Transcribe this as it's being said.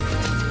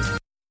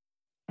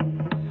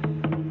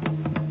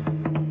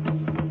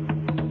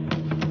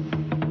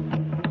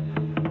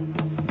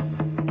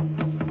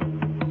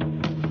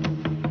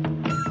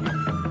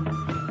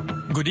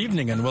Good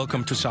evening and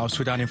welcome to South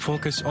Sudan in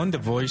Focus on the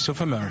Voice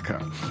of America.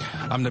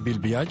 I'm Nabil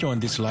Biagio on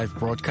this live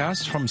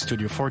broadcast from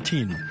Studio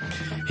 14.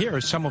 Here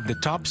are some of the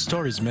top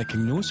stories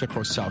making news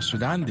across South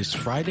Sudan this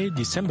Friday,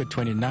 December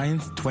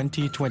 29th,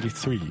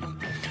 2023.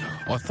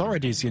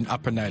 Authorities in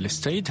Upper Nile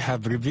State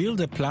have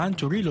revealed a plan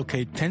to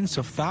relocate tens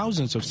of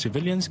thousands of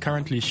civilians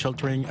currently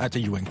sheltering at a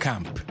UN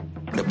camp.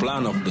 The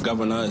plan of the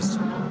governor is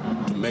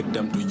to make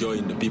them to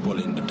join the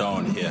people in the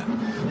town here.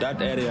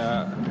 That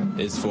area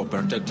is for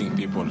protecting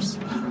peoples.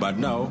 But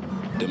now,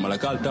 the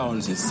Malakal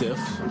towns is safe,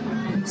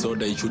 so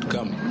they should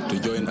come to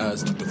join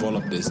us to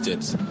develop the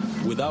states.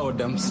 Without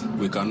them,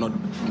 we cannot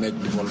make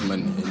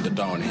development in the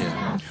town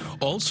here.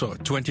 Also,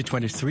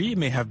 2023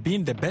 may have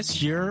been the best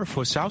year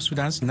for South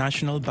Sudan's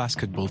national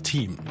basketball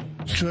team.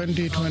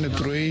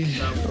 2023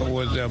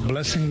 was a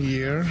blessing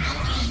year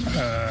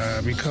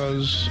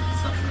because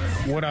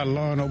what I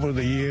learned over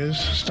the years,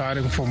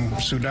 starting from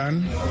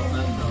Sudan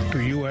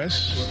to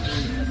U.S.,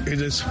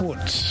 is a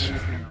sports.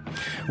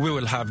 We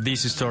will have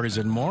these stories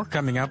and more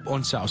coming up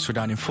on South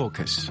Sudan in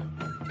Focus.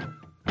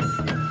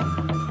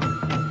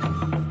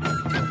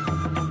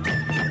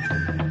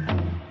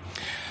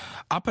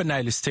 Upper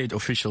Nile State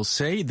officials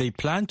say they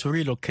plan to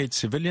relocate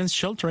civilians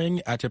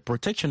sheltering at a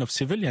protection of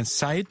civilians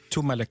site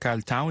to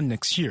Malakal town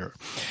next year.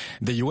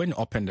 The UN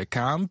opened a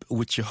camp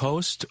which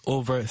hosts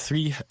over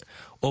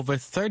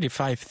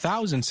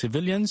 35,000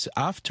 civilians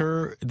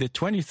after the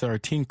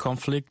 2013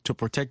 conflict to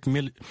protect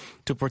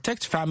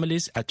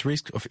families at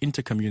risk of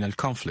intercommunal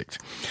conflict.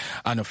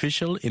 An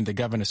official in the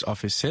governor's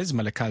office says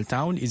Malakal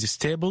town is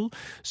stable,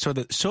 so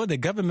the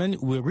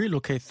government will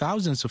relocate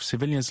thousands of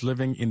civilians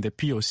living in the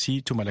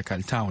POC to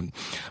Malakal town.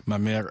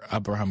 Mamer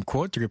Abraham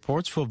Court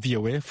reports for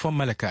VOA from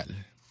Malakal.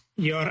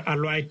 Yor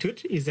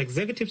Alwaitut is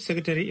Executive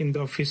Secretary in the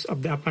office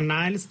of the Upper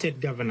Nile State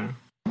Governor.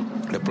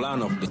 The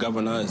plan of the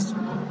governor is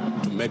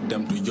to make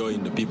them to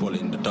join the people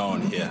in the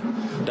town here.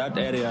 That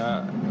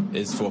area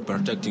is for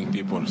protecting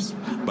peoples.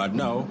 But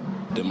now,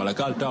 the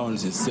Malakal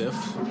towns is safe,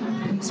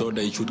 so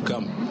they should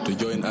come to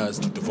join us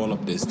to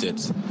develop the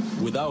states.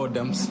 Without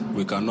them,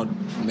 we cannot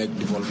make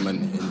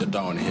development in the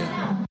town here.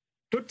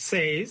 Tut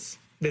says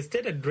the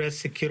state addressed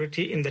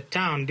security in the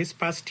town this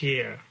past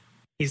year.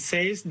 He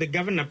says the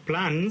governor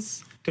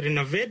plans to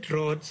renovate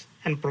roads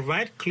and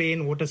provide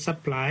clean water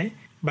supply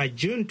by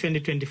June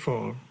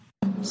 2024.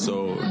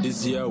 So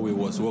this year we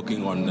was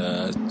working on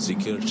the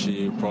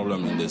security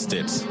problem in the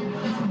states.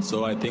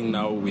 So I think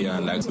now we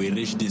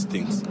reach these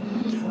things.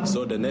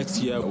 So the next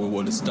year we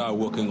will start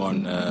working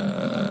on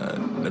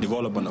the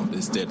development of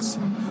the states.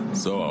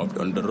 So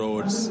on the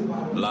roads,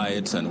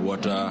 lights and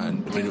water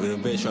and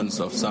renovations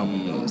of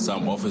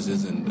some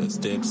offices in the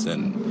states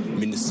and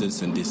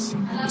ministers in these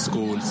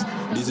schools.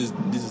 This is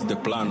the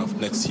plan of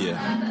next year.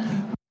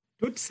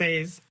 Tut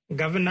says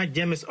Governor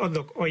James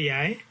Odok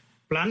Oyai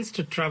plans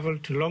to travel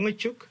to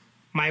Longachuk,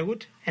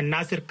 Maiwut and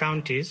Nasir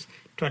counties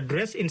to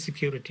address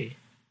insecurity.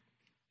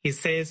 He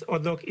says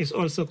Odok is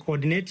also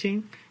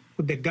coordinating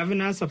with the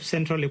governors of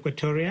Central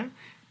Equatoria,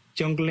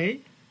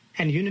 Jonglei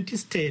and Unity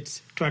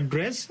States to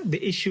address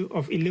the issue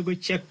of illegal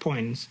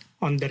checkpoints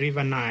on the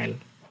River Nile.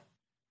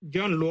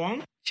 John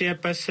Luong,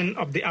 chairperson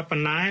of the Upper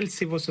Nile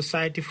Civil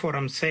Society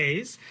Forum,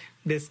 says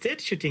the state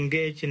should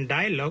engage in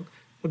dialogue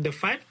with the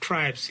 5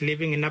 tribes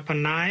living in Upper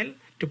Nile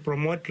to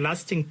promote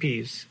lasting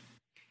peace.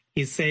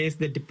 He says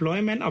the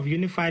deployment of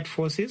unified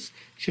forces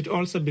should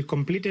also be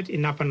completed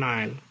in Upper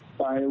Nile.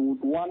 I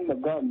would want the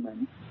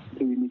government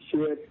to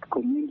initiate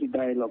community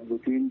dialogue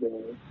between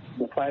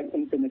the 5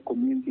 internet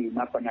communities in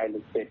Upper Nile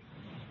State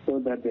so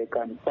that they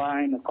can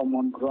find a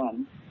common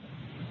ground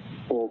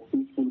for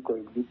peaceful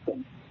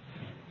coexistence.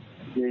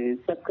 The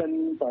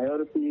second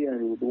priority,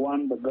 I would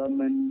want the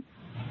government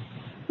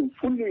to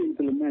fully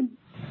implement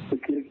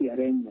security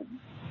arrangements.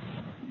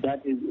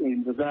 That is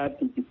in regard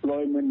to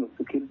deployment of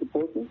security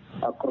forces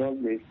across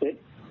the state,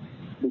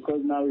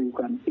 because now you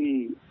can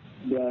see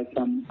there are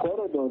some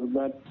corridors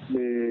that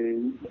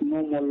the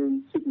normal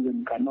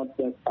citizen cannot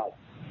just pass.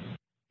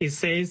 He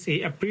says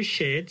he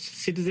appreciates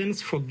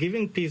citizens for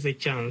giving peace a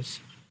chance.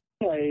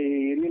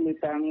 I really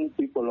thank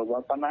people of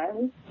Upper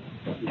Nile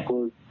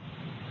because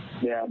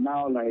they are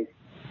now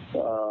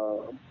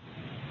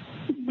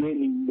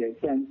gaining their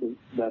senses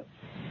that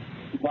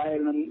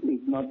violence is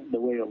not the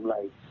way of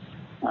life.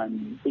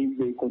 And if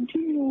they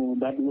continue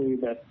that way,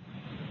 that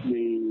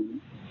they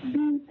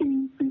do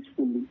things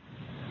peacefully,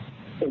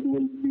 it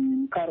will be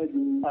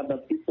encouraging other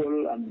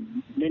people,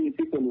 and many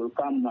people will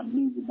come and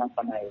live in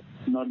Upper Nile,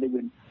 not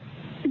even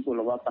people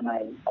of Upper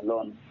Nile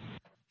alone.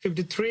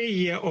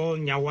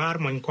 53-year-old Nyawar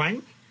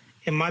Monkwany,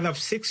 a mother of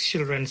 6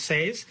 children,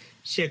 says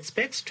she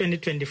expects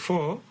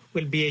 2024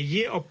 will be a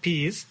year of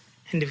peace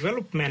and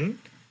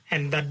development,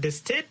 and that the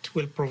state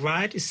will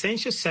provide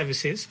essential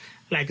services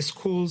like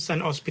schools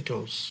and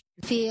hospitals.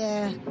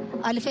 Speaking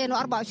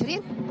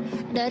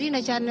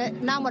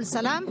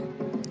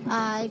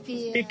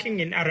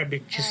in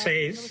Arabic, she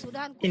says,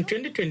 in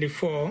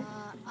 2024,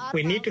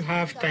 We need to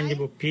have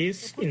tangible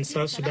peace in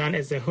South Sudan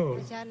as a whole.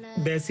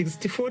 The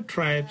 64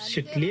 tribes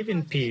should live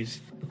in peace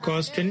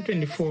because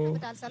 2024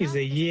 is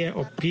a year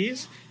of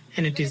peace,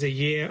 and it is a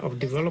year of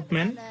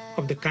development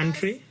of the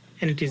country,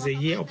 and it is a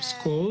year of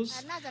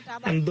schools.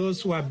 And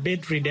those who are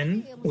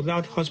bedridden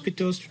without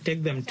hospitals to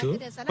take them to,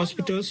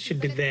 hospitals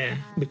should be there,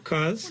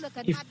 because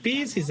if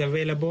peace is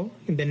available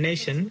in the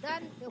nation,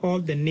 all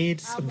the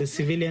needs of the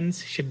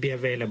civilians should be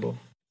available.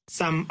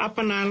 Some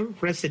Upper Nile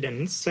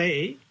residents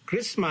say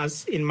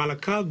Christmas in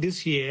Malakal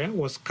this year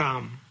was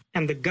calm,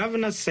 and the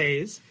governor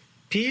says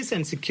peace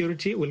and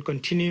security will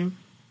continue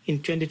in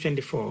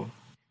 2024.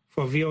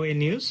 For VOA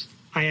News,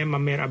 I am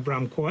Amer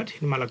Abram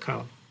Kwat in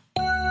Malakal.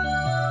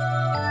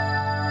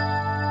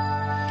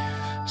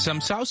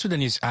 Some South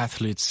Sudanese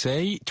athletes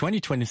say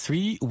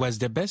 2023 was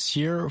the best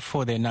year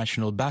for their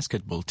national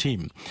basketball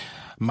team.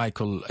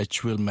 Michael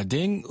Achwil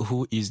Mading,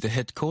 who is the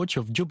head coach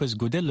of Juba's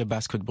Gudelle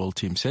basketball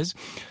team, says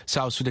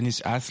South Sudanese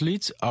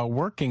athletes are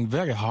working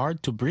very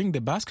hard to bring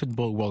the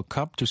Basketball World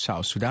Cup to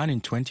South Sudan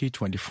in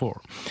 2024.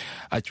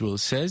 Achwil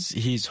says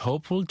he is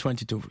hopeful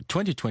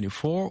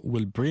 2024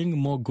 will bring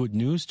more good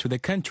news to the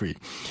country.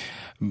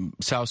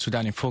 South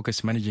Sudan in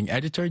Focus managing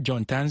editor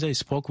John Tanza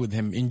spoke with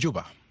him in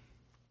Juba.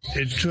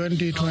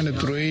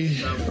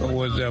 2023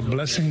 was a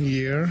blessing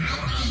year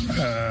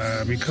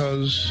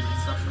because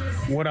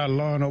what I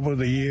learned over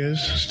the years,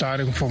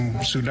 starting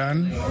from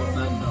Sudan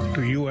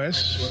to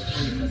U.S.,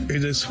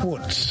 is the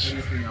sports.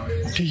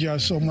 Teach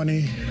us so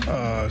many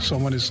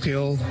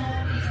skills,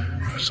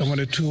 so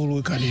many tools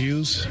we can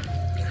use.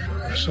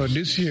 So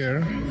this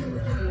year,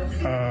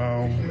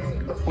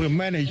 we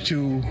managed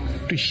to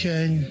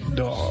change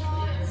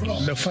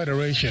the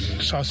federation,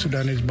 South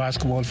Sudanese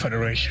Basketball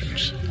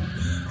Federations.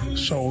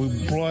 So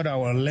we brought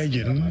our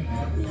legend,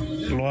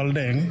 Luol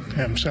Deng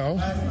himself,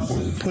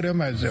 we put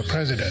him as the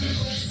president.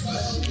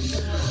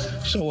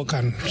 So we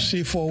can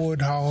see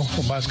forward how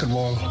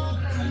basketball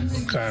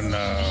can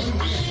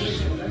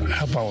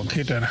help our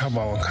kids and help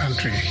our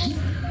country.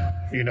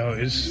 You know,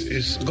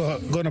 it's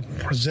going to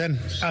present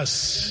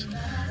us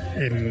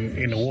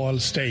in the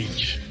world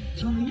stage.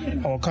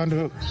 Our country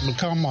will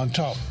come on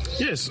top.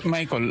 Yes,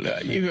 Michael,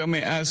 if I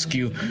may ask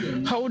you,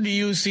 how do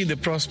you see the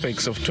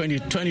prospects of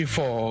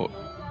 2024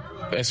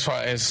 as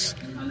far as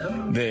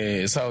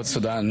the South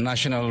Sudan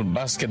national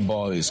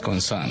basketball is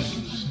concerned?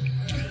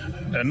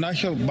 The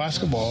national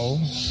basketball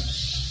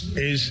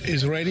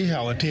is ready.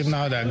 Our team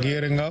now, they're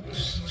gearing up.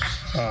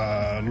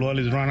 Luol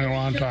is running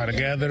around trying to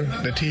gather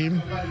the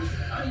team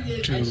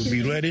to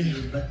be ready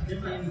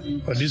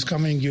for this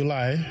coming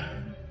July.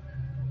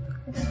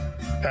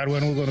 That's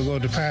when we're going to go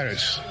to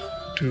Paris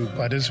to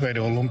participate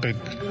in Olympic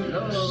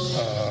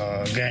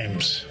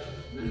Games.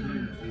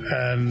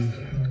 And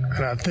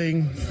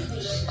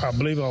I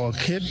believe our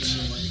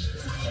kids,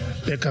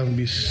 they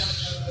can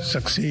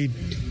succeed,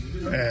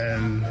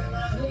 and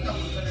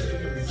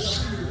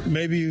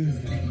maybe,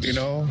 you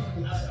know,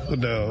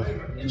 with the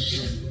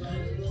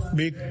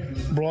big,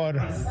 broad,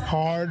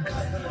 hard,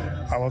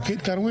 our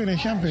kid can win a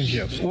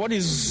championship. What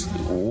is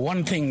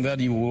one thing that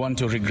you want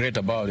to regret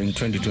about in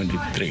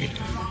 2023?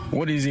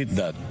 What is it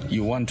that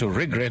you want to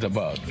regret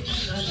about?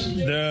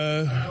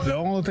 The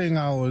only thing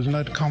I was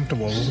not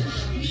comfortable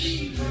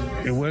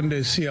is when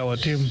they see our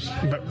team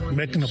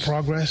making a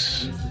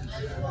progress.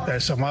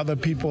 There's some other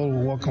people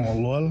working on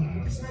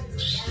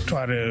Luol,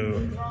 try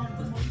to,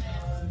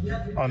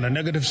 on the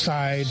negative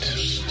side,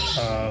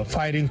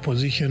 fighting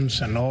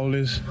positions and all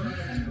this,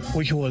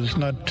 which was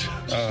not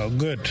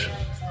good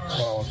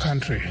for our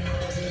country.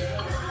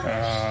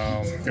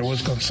 It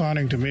was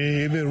concerning to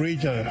me. If it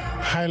reached a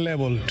high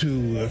level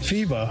to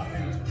fever,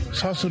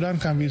 South Sudan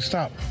can be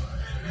stopped.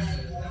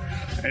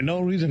 And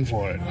no reason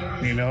for it.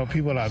 You know,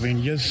 people have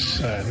been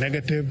just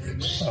negative.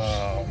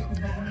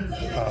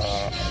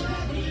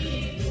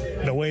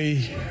 The way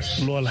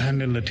Luol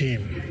handled the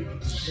team.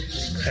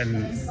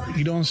 And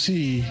you don't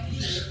see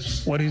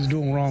what he's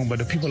doing wrong, but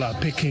the people are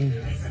picking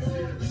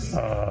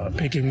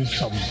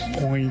some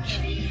points.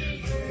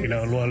 You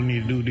know, Luol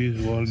need to do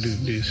this, Luol do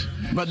this.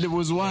 But there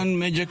was one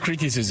major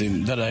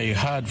criticism that I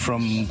heard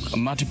from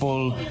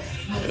multiple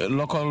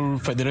local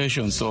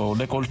federations or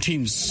local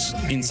teams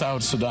in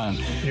South Sudan,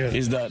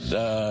 is that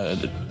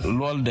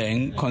Luol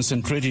Deng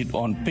concentrated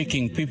on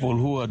picking people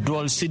who are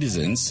dual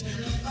citizens,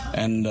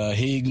 and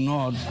he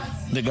ignored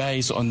the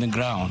guys on the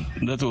ground.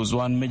 That was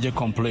one major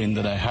complaint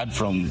that I had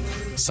from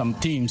some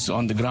teams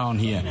on the ground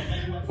here.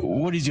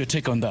 What is your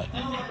take on that?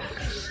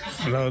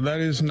 No, that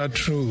is not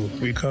true,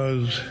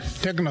 because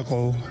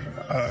technical,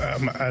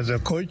 as a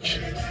coach,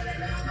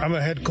 I'm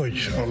a head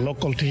coach of a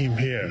local team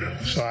here.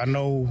 So I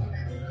know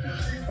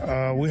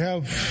we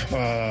have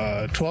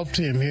 12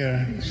 teams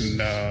here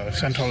in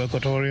Central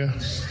Equatoria.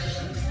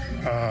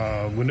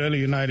 Gudelle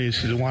United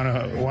is one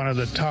of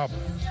the top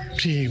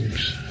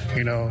teams,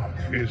 you know,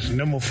 it's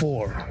number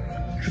 4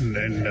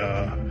 in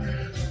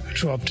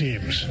 12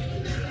 teams.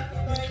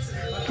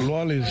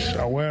 Luol is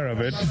aware of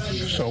it,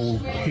 so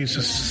he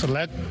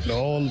select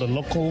all the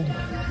local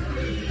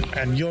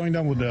and join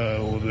them with the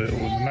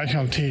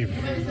national team.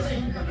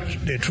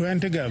 They train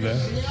together,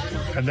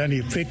 and then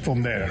you pick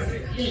from there.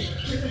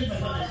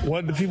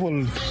 What the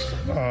people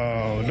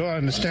don't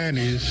understand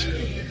is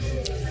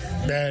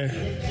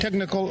the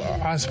technical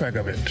aspect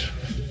of it.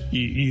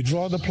 You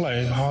draw the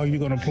play, how you're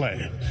going to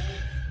play.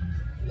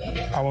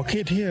 Our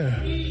kid here,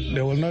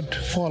 they will not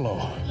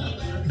follow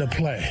the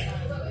play.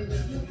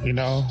 You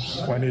know,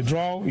 when they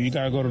draw, you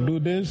gotta go to do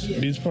this.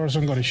 This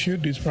person gonna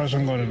shoot. This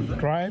person gonna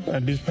drive,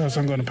 and this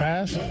person gonna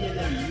pass.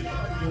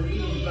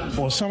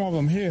 For some of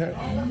them here,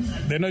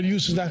 they're not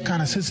used to that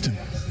kind of system.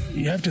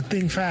 You have to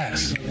think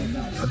fast.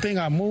 The things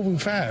are moving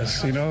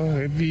fast. You know,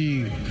 if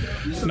you're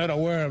not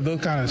aware of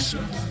those kind of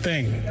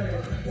things,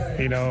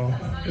 you know,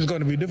 it's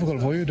going to be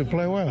difficult for you to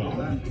play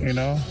well. You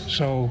know,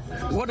 so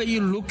what are you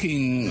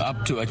looking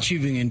up to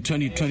achieving in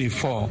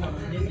 2024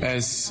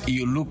 as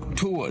you look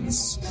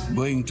towards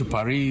going to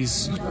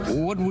Paris?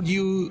 What would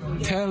you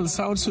tell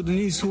South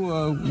Sudanese who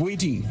are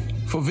waiting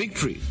for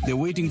victory? They're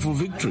waiting for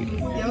victory.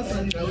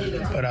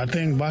 But I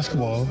think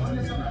basketball,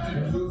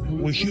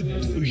 we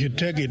should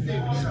take it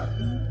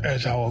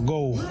as our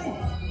goal,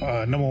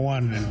 number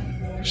one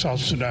in South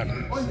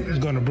Sudan. It's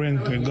going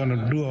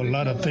to do a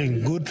lot of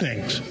things, good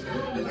things.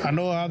 I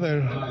know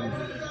other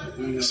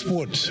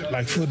sports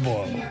like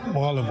football,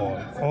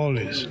 volleyball, all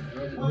this.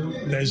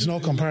 There's no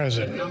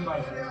comparison.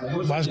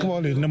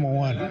 Basketball is number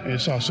one in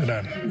South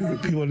Sudan.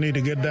 People need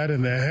to get that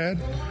in their head.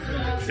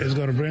 It's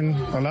going to bring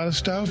a lot of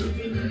stuff.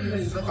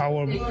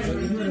 Our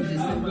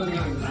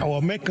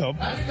makeup,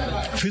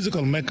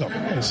 physical makeup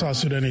in South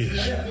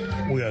Sudanese,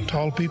 we are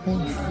tall people.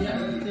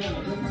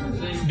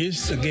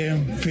 This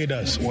game fit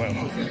us well.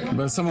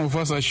 But some of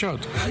us are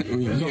short.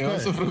 We are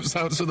also from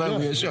South Sudan,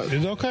 we are short.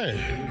 It's okay.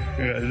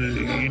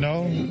 You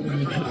know,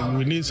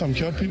 we need some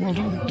short people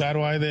too. That's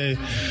why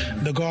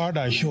the guard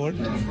are short.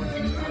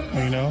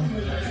 You know,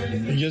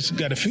 you just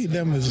got to feed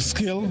them with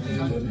skill.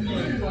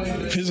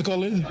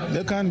 Physically,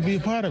 they can't be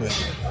part of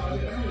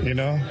it. You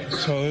know,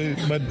 so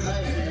but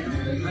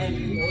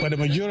the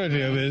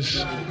majority of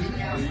us,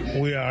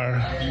 we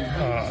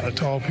are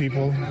tall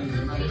people.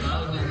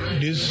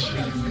 These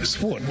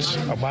sports,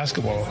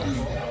 basketball,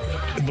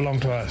 it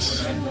belongs to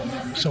us.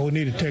 So we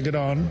need to take it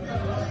on,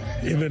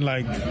 even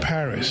like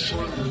Paris.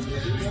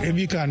 If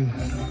you can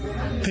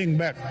think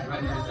back,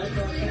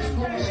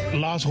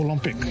 last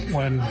Olympic,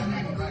 when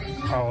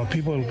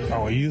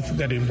our youth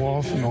got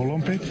involved in the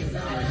Olympic,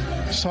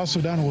 South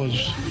Sudan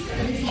was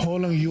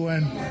holding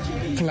UN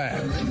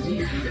flag.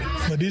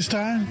 But this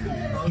time,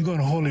 you're going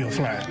to hold your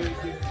flag.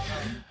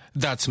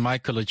 That's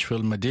Michael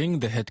Achwil Mading,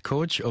 the head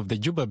coach of the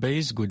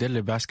Juba-based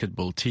Gudele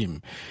basketball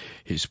team.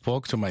 He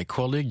spoke to my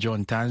colleague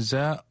John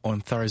Tanza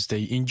on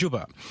Thursday in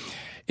Juba.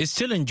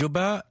 Still in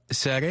Juba,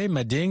 Sarah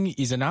Mading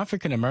is an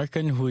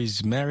African-American who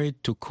is married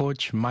to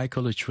coach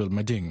Michael Achwil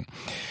Mading.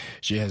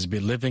 She has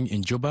been living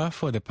in Juba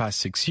for the past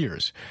 6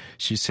 years.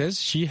 She says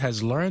she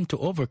has learned to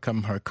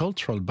overcome her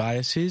cultural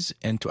biases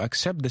and to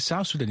accept the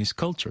South Sudanese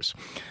cultures.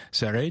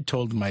 Sarah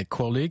told my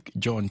colleague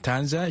John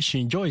Tanza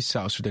she enjoys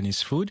South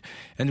Sudanese food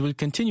and will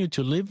continue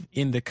to live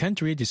in the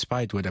country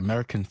despite what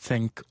Americans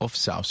think of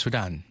South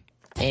Sudan.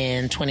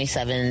 In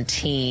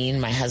 2017,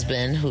 my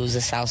husband, who's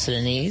a South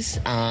Sudanese,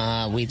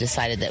 we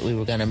decided that we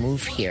were going to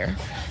move here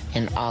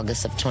in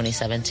August of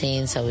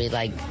 2017. So we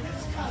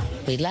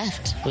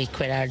left. We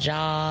quit our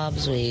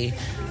jobs. We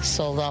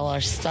sold all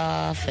our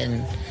stuff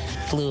and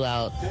flew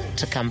out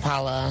to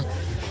Kampala.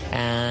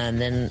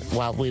 And then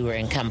while we were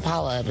in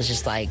Kampala, it was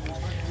just like,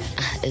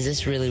 is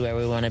this really where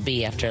we want to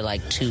be after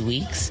like 2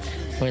 weeks?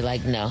 We're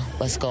like, no,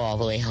 let's go all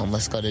the way home.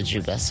 Let's go to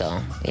Juba.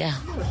 So, yeah,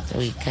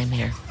 we came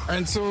here.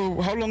 And so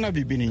how long have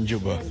you been in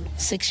Juba?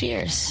 6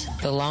 years.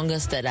 The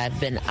longest that I've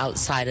been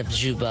outside of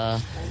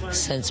Juba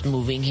since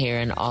moving here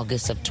in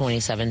August of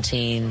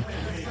 2017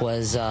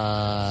 was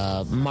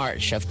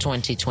March of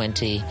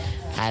 2020.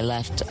 I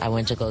left. I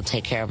went to go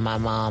take care of my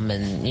mom,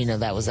 and, you know,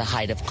 that was the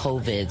height of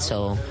COVID.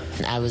 So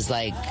I was,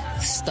 like,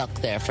 stuck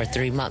there for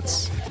 3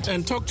 months.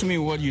 And talk to me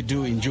what you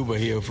do in Juba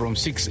here from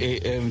 6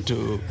 a.m.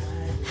 to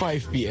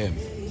 5 p.m.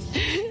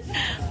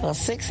 Well,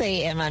 6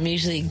 a.m. I'm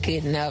usually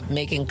getting up,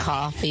 making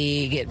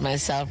coffee, getting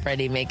myself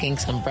ready, making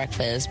some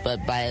breakfast.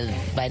 But by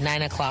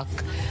 9 o'clock,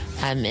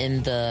 I'm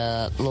in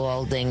the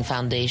Lowell Ding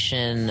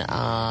Foundation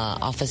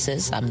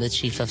offices. I'm the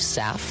chief of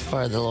staff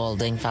for the Lowell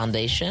Ding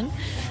Foundation,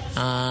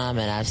 and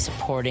I'm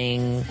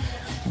supporting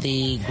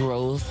the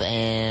growth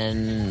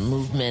and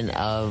movement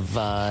of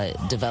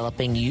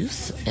developing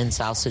youth in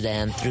South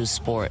Sudan through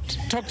sport.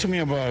 Talk to me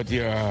about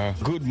your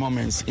good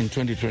moments in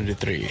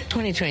 2023.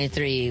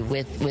 2023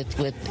 with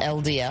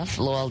LDF,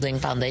 Lowell Ding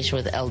Foundation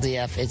with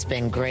LDF, it's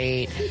been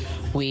great.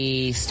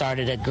 We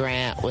started a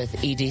grant with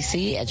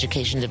EDC,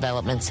 Education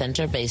Development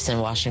Center, based in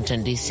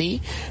Washington, D.C.,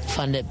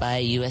 funded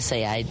by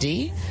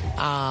USAID,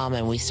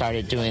 and we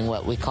started doing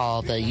what we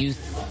call the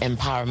Youth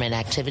Empowerment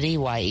Activities activity,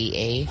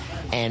 YEA,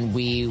 and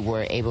we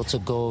were able to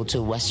go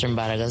to Western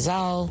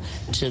Baragazal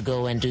to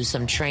go and do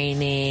some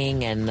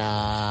training and,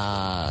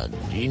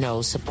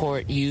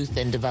 support youth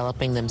in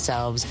developing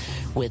themselves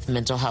with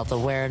mental health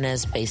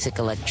awareness, basic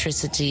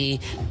electricity,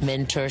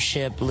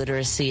 mentorship,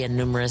 literacy, and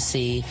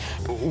numeracy.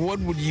 What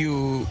would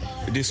you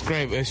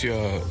describe as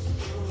your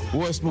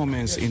worst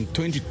moments in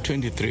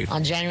 2023?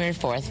 On January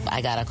 4th,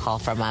 I got a call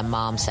from my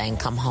mom saying,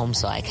 come home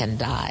so I can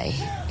die.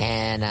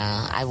 And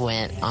I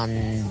went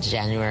on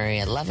January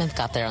 11th,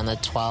 got there on the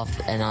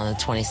 12th, and on the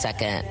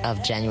 22nd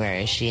of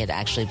January, she had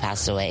actually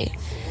passed away,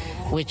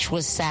 which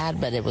was sad,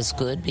 but it was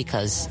good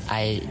because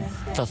I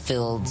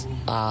fulfilled,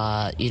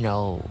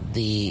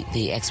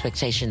 the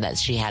expectation that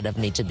she had of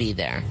me to be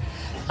there.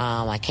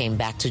 I came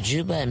back to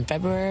Juba in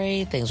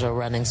February. Things were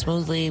running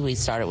smoothly. We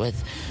started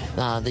with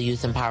the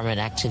youth empowerment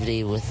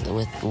activity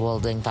with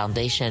Wilding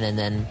Foundation, and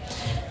then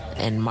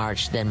in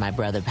March, then my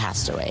brother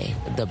passed away,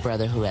 the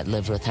brother who had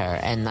lived with her.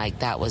 And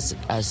that was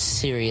a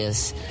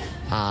serious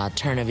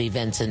turn of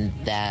events in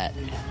that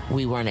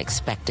we weren't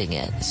expecting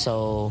it.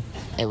 So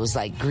it was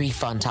like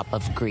grief on top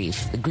of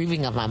grief. The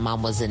grieving of my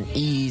mom was an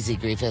easy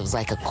grief. It was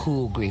like a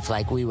cool grief.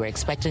 Like we were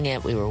expecting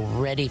it. We were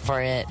ready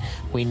for it.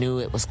 We knew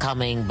it was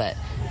coming. But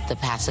the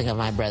passing of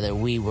my brother,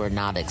 we were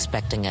not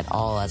expecting at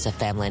all as a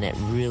family. And it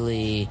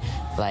really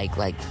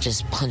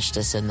just punched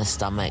us in the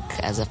stomach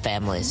as a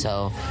family.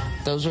 So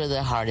those were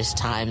the hardest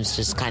times,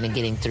 just kind of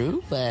getting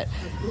through. But,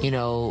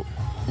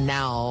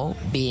 now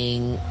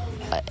being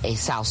a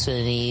South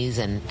Sudanese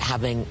and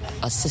having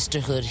a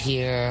sisterhood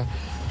here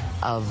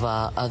of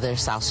other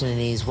South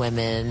Sudanese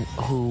women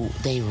who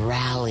they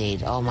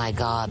rallied. Oh my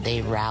God,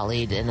 they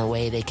rallied in a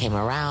way. They came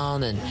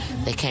around and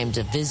they came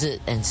to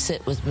visit and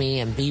sit with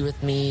me and be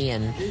with me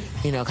and,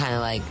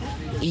 kind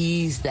of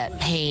ease that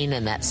pain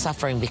and that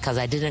suffering, because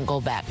I didn't go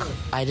back.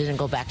 I didn't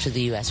go back to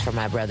the U.S. for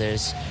my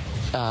brother's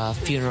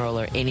funeral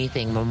or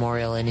anything,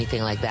 memorial,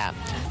 anything like that.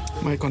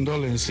 My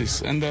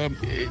condolences. And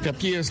it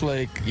appears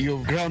like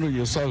you've grounded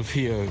yourself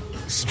here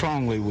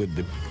strongly with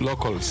the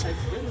locals.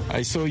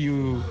 I saw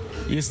you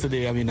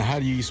yesterday, I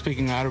heard you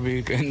speaking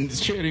Arabic and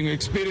sharing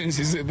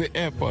experiences at the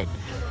airport.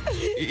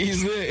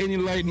 Is there any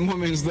light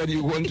moments that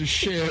you want to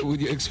share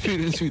with your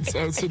experience with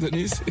South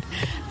Sudanese?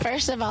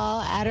 First of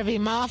all, Arabi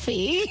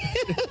Mafi.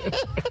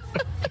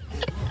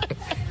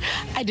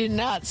 I do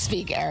not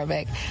speak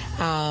Arabic.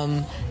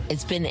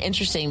 It's been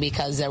interesting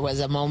because there was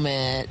a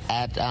moment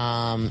at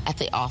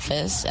the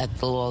office at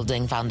the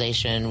Wilding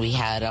Foundation. We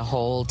had a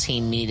whole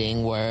team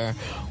meeting where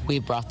we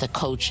brought the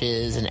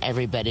coaches and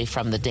everybody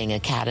from the Ding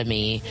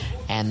Academy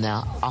and the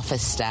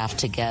office staff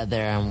together,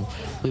 and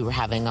we were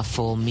having a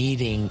full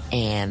meeting.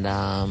 And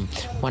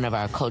one of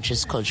our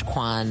coaches, Coach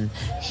Kwan,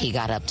 he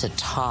got up to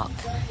talk,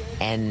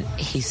 and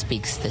he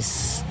speaks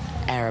this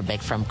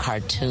Arabic from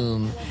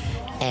Khartoum.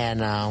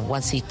 And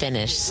once he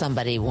finished,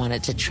 somebody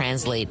wanted to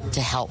translate to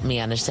help me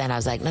understand. I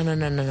was like,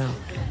 no.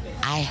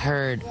 I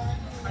heard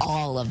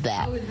all of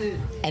that.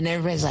 And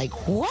everybody's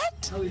like,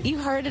 what? You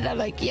heard it? I'm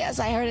like, yes,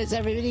 I heard it. So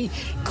everybody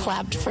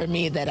clapped for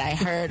me that I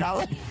heard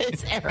all of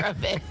his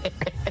Arabic.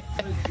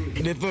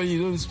 They thought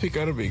you don't speak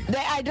Arabic.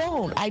 I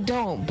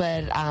don't,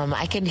 but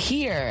I can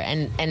hear.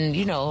 And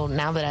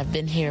now that I've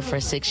been here for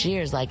 6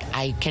 years,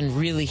 I can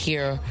really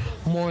hear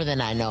more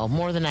than I know,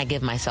 more than I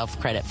give myself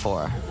credit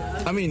for.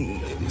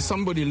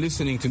 Somebody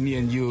listening to me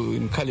and you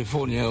in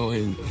California or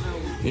in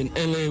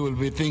LA will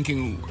be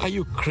thinking, are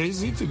you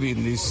crazy to be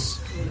in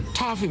this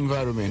tough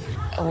environment?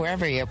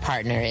 Wherever your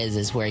partner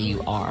is where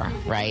you are,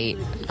 right?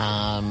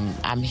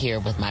 I'm here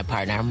with my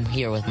partner. I'm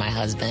here with my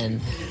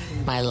husband,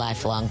 my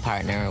lifelong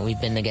partner. We've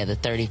been together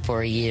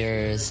 34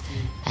 years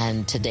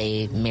and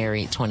today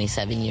married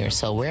 27 years.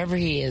 So wherever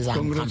he is,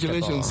 I'm comfortable.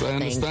 Congratulations. I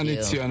understand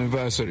it's your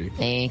anniversary.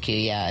 Thank you,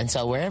 yeah. And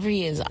so wherever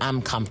he is,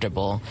 I'm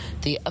comfortable.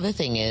 The other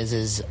thing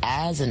is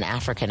as an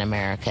African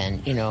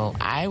American,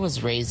 I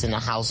was raised in a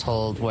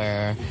household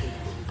where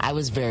I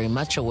was very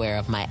much aware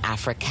of my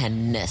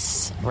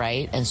Africanness,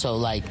 right? And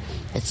so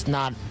it's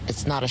not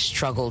a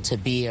struggle to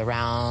be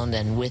around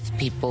and with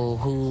people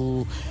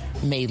who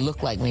may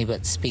look like me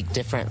but speak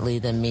differently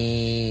than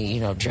me,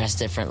 dress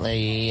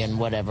differently and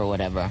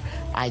whatever.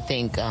 I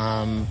think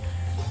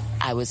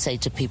I would say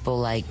to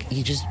people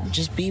you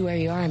just be where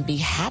you are and be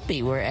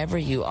happy wherever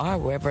you are,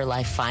 wherever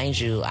life finds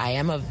you. I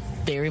am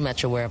very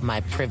much aware of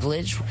my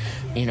privilege.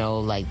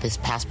 This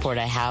passport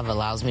I have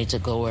allows me to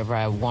go wherever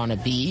I want to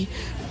be,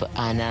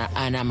 and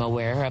I'm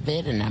aware of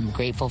it and I'm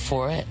grateful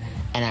for it.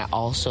 And I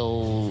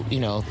also,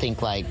 think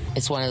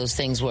it's one of those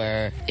things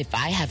where if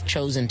I have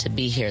chosen to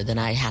be here, then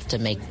I have to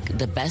make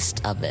the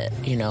best of it,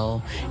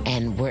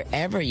 and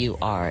wherever you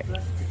are,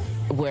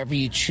 wherever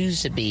you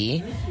choose to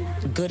be,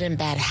 good and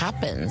bad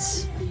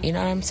happens. You know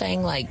what I'm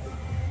saying?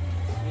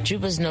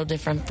 Juba's no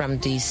different from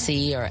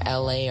D.C. or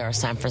L.A. or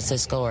San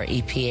Francisco or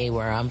EPA,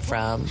 where I'm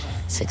from,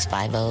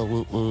 650,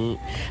 woot woot.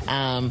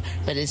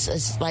 But it's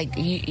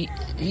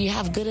you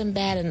have good and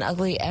bad and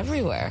ugly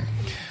everywhere.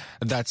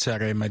 That's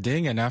Ray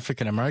Mading, an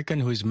African-American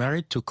who is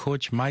married to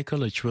Coach Michael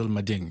Achwil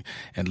Mading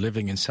and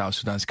living in South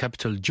Sudan's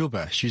capital,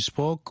 Juba. She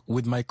spoke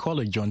with my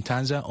colleague John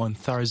Tanza on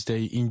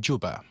Thursday in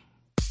Juba.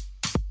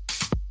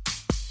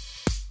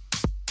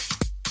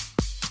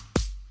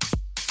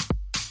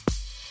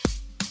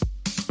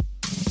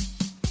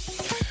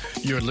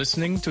 You're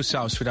listening to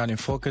South Sudan in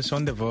Focus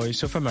on the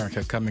Voice of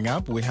America. Coming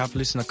up, we have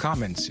listener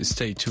comments.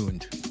 Stay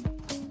tuned.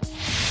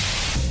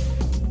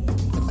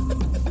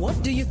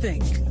 What do you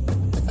think?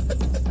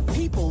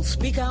 People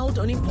speak out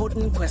on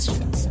important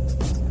questions.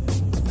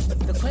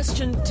 The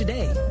question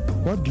today.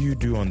 What do you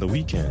do on the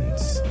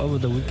weekends? Over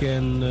the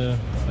weekend,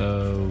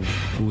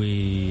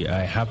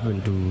 I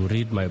happen to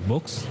read my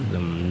books, the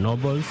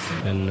novels,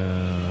 and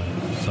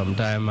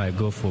sometimes I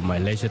go for my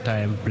leisure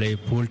time, play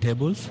pool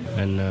tables,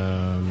 and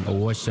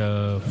watch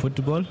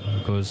football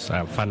because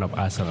I'm a fan of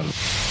Arsenal.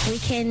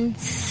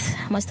 Weekends,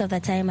 most of the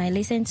time I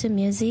listen to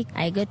music.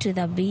 I go to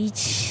the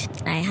beach.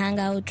 I hang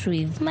out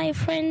with my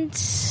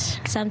friends.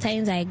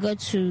 Sometimes I go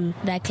to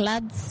the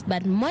clubs,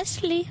 but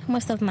most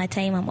of my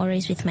time I'm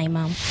always with my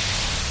mom.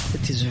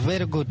 It is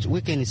very good.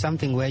 Weekend is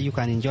something where you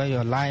can enjoy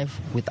your life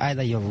with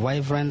either your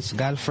boyfriends,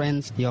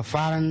 girlfriends, your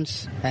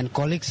parents, and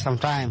colleagues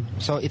sometimes.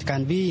 So it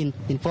can be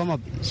in form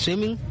of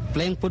swimming,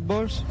 playing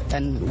football,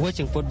 and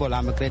watching football.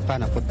 I'm a great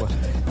fan of football.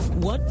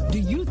 What do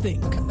you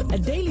think? A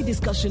daily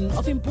discussion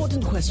of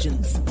important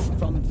questions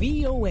from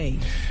VOA.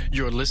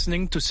 You're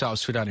listening to South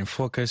Sudan in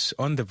Focus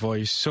on the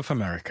Voice of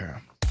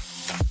America.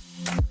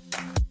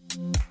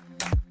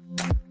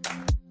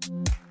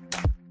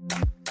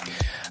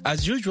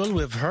 As usual,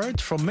 we've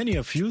heard from many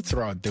of you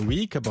throughout the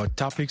week about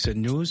topics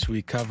and news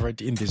we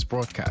covered in this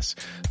broadcast.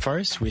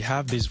 First, we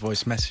have these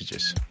voice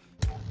messages.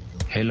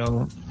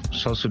 Hello,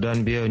 South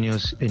Sudan BO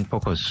News in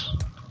Focus.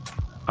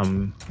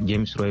 I'm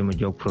James Roy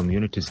Majok from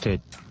Unity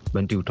State,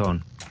 Bantu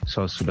Town,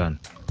 South Sudan.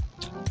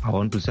 I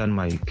want to send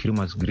my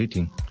Christmas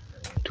greeting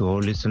to all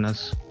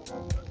listeners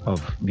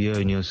of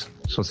BO News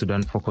South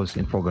Sudan Focus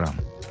in program.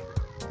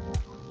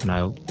 And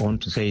I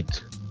want to say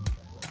it,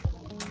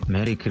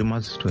 Merry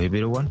Christmas to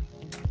everyone.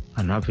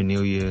 And Happy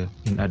New Year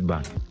in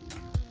advance.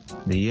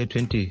 The year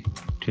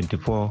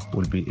 2024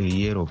 will be a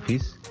year of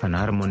peace and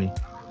harmony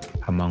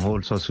among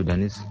all South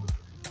Sudanese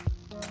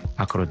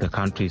across the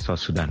country, South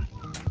Sudan.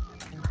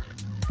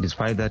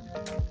 Despite that,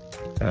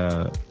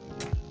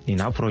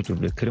 in approach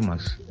of the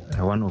Christmas,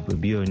 one of the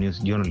BO News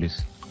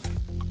journalists,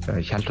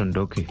 Shelton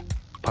Doki,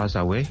 passed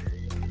away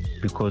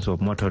because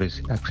of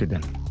motorist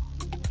accident.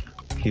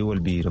 He will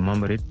be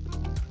remembered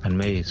and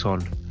may his soul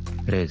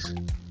rest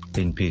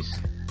in peace.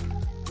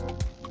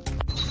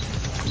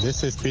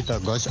 This is Peter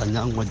Gosh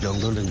Anyang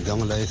Mojongdul in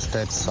Jonglei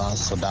State, South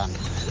Sudan.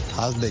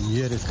 As the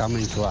year is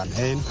coming to an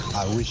end,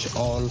 I wish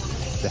all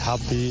the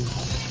happy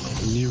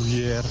new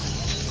year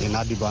in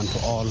advance to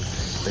all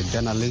the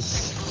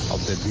journalists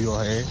of the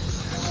VOA,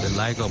 the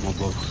like of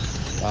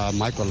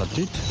Michael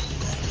Latit,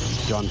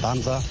 John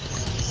Tanza,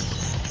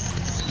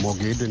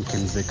 Mogidun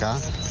Kinzika,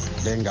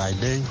 Dengai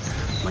Deng,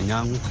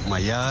 Manyang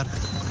Mayar,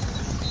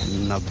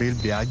 Nabil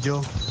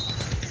Biajo,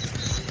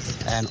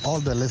 and all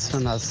the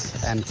listeners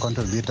and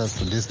contributors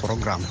to this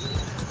program,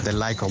 the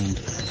like of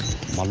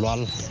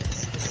Malwal,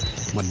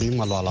 Mading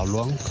Malwal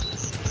Alwang,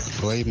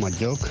 Roy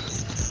Majok,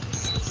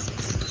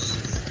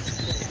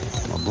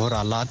 Mabor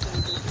Alat,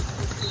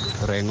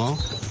 Rengo,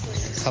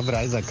 Sabra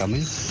Isaac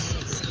Kamis,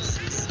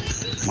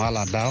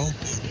 Maladao,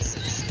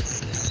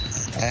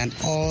 and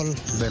all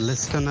the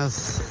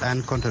listeners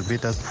and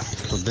contributors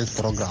to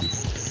this program.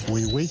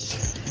 We wish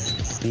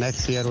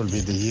next year will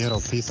be the year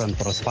of peace and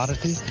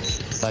prosperity,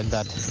 such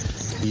that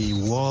the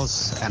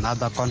wars and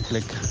other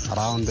conflict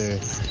around the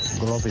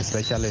globe,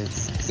 especially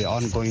the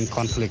ongoing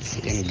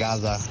conflict in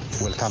Gaza,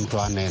 will come to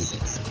an end.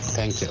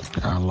 Thank you.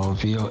 Hello,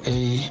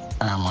 VOA.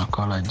 I'm a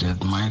college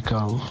at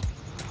Michael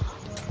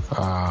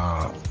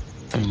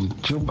in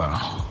Juba,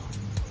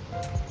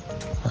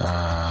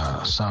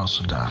 South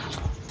Sudan.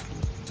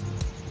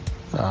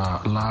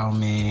 Allow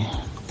me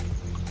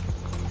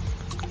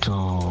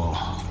to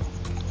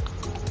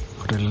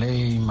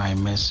relay my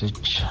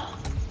message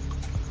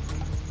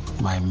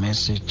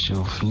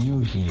of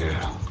New Year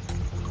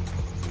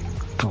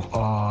to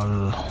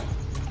all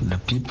the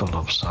people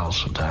of South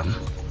Sudan,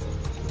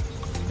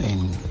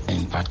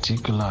 in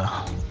particular,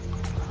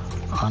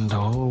 and the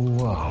whole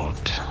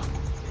world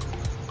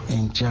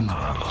in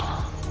general.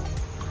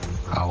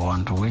 I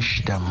want to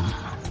wish them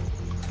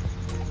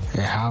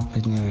a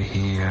happy New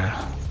Year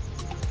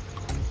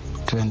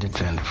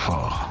 2024.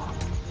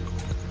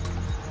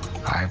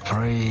 I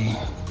pray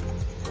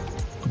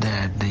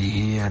that the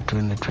year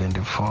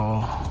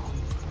 2024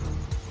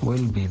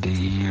 will be the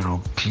year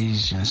of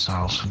peace in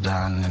South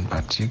Sudan in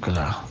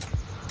particular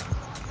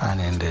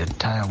and in the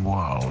entire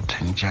world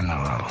in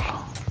general.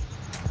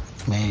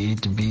 May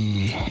it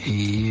be a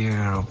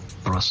year of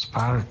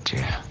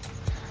prosperity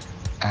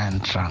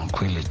and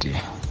tranquility.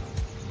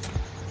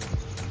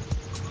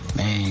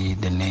 May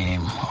the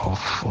name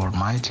of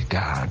Almighty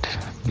God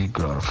be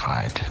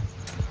glorified.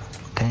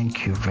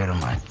 Thank you very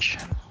much.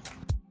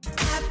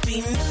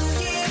 Happy New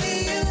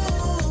Year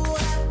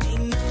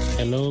to you.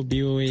 Hello,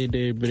 BOA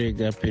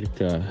Daybreak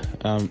Africa.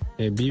 I'm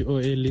a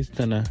BOA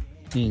listener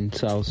in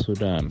South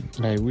Sudan.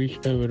 I wish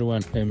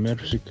everyone a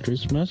Merry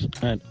Christmas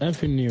and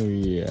Happy New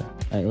Year.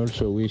 I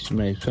also wish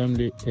my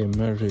family a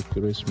Merry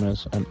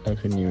Christmas and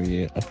Happy New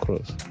Year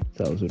across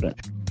South Sudan.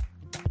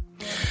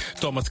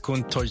 Thomas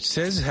Kuntoj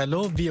says,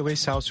 hello, VOA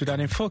South Sudan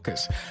in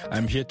Focus.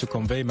 I'm here to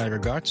convey my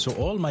regards to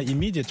all my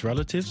immediate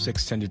relatives,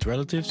 extended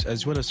relatives,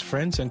 as well as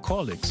friends and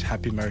colleagues.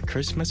 Happy Merry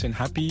Christmas and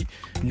Happy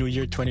New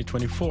Year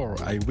 2024.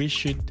 I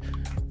wish it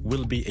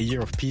will be a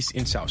year of peace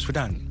in South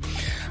Sudan.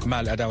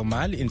 Mal Adaw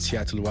Mal in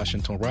Seattle,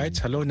 Washington writes,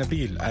 hello,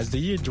 Nabil. As the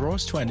year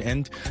draws to an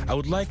end, I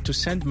would like to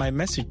send my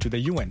message to the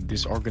UN.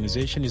 This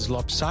organization is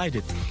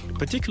lopsided,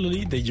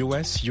 particularly the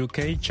US,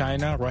 UK,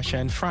 China, Russia,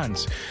 and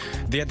France.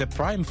 They are the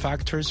prime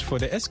factors for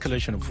the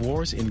escalation of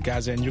wars in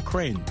Gaza and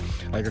Ukraine.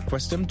 I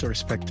request them to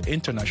respect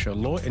international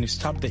law and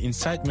stop the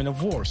incitement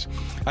of wars.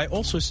 I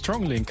also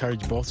strongly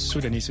encourage both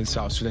Sudanese and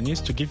South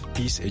Sudanese to give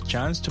peace a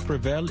chance to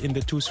prevail in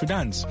the two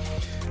Sudans.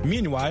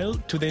 Meanwhile,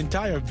 to the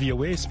entire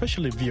VOA,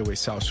 especially VOA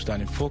South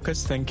Sudan in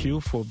Focus, thank you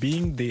for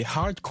being the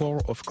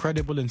hardcore of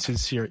credible and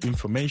sincere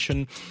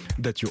information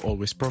that you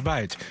always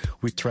provide.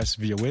 We trust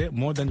VOA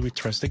more than we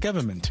trust the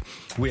government.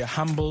 We are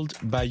humbled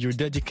by your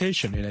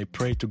dedication, and I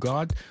pray to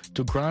God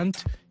to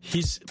grant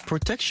His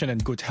protection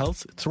and good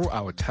health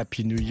throughout.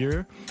 Happy New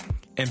Year,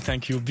 and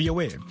thank you,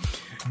 VOA.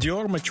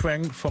 Dior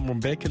Machweng from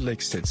Rumbeke Lake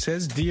State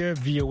says, Dear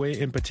VOA,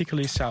 and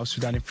particularly South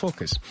Sudan in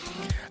Focus,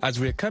 as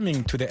we are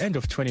coming to the end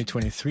of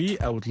 2023,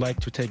 I would like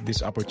to take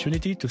this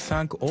opportunity to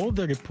thank all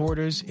the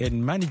reporters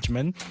and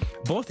management,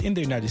 both in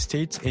the United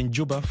States and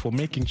Juba, for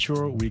making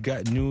sure we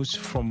got news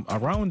from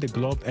around the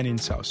globe and in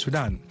South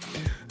Sudan.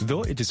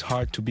 Though it is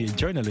hard to be a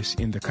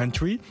journalist in the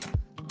country,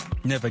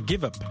 never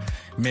give up.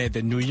 May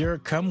the new year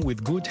come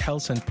with good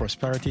health and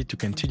prosperity to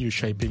continue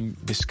shaping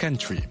this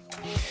country.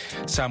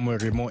 Samuel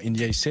Remo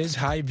Inye says,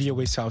 Hi,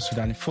 VOA South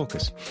Sudan in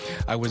Focus.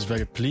 I was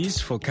very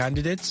pleased for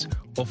candidates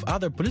of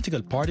other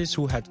political parties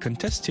who had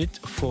contested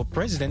for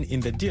president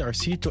in the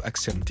DRC to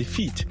accept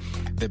defeat.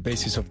 The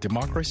basis of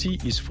democracy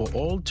is for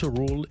all to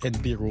rule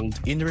and be ruled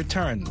in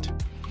return.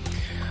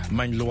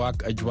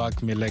 Manluak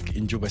Ajwak Milek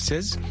in Juba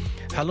says,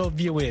 Hello,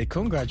 VOA. I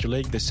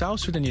congratulate the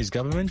South Sudanese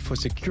government for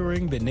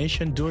securing the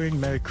nation during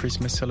Merry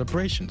Christmas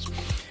celebrations.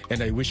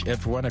 And I wish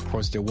everyone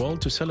across the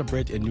world to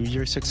celebrate a new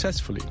year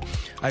successfully.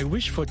 I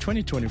wish for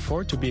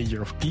 2024 to be a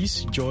year of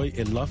peace, joy,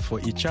 and love for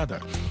each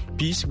other.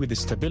 Peace with the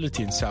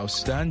stability in South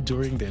Sudan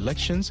during the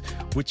elections,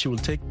 which will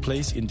take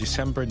place in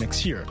December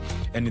next year,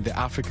 and in the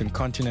African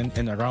continent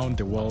and around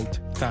the world.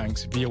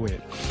 Thanks, VOA.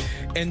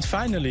 And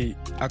finally,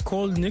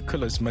 Akol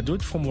Nicholas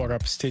Madud from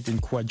Warrap State in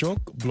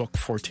Kwajok, Block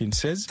 14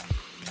 says,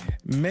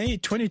 May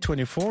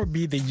 2024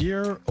 be the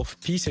year of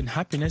peace and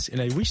happiness, and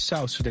I wish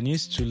South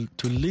Sudanese to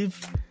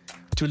leave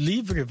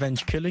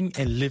revenge killing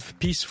and live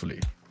peacefully.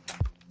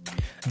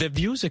 The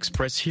views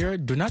expressed here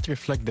do not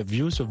reflect the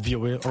views of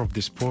VOA or of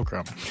this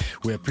program.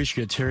 We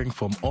appreciate hearing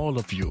from all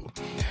of you.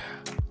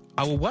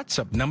 Our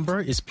WhatsApp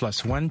number is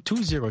 +1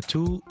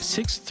 202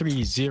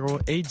 630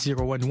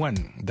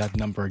 8011. That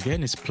number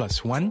again is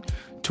 +1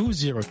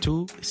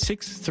 202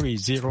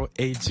 630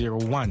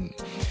 801.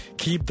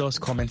 Keep those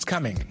comments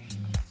coming.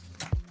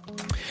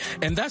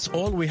 And that's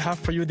all we have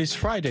for you this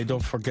Friday.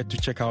 Don't forget to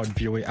check out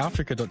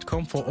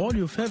voaafrica.com for all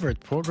your favorite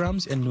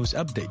programs and news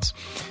updates.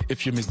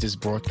 If you missed this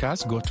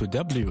broadcast, go to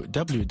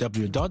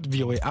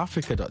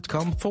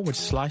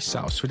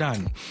www.voaafrica.com/South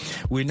Sudan.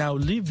 We now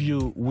leave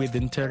you with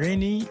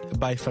Intereni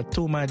by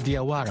Fatuma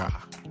Diawara.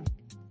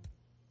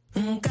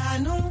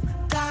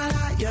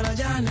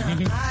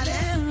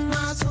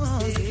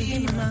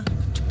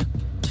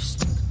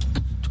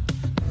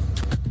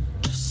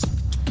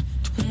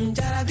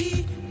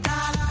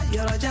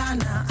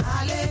 Yorojana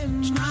ale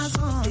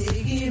maso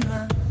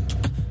sigima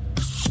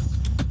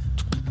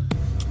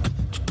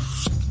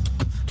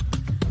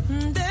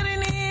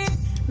Nderini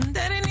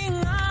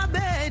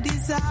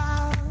ngabedisa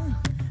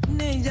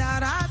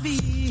Nejarabi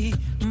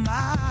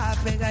mba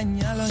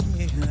peganyalo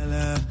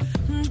nyela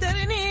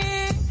Nderini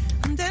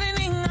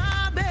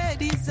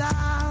ngabedisa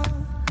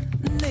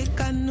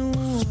Nekanu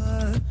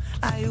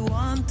I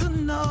want to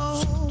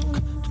know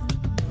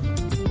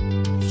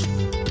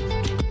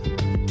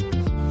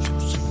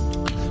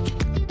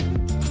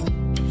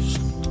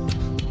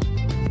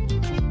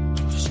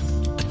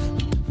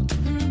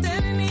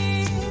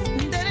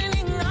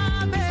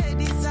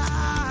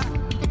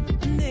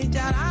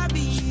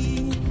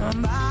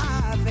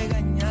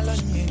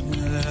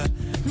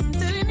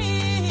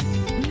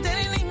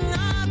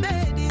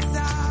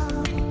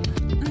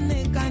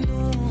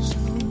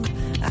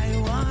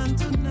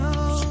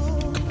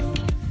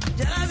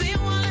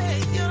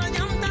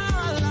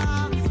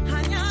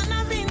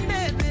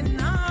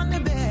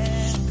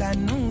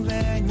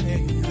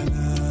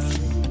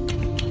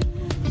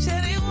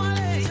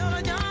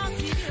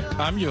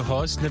I'm your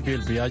host,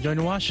 Nabil Biajo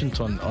in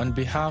Washington. On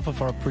behalf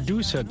of our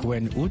producer,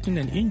 Gwen Uten,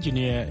 and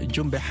engineer,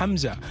 Jumbe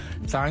Hamza,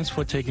 thanks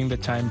for taking the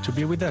time to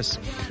be with us.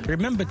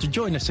 Remember to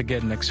join us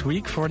again next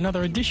week for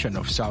another edition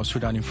of South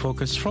Sudan in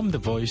Focus from the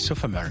Voice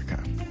of America.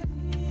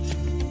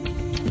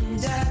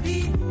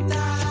 Jarabi,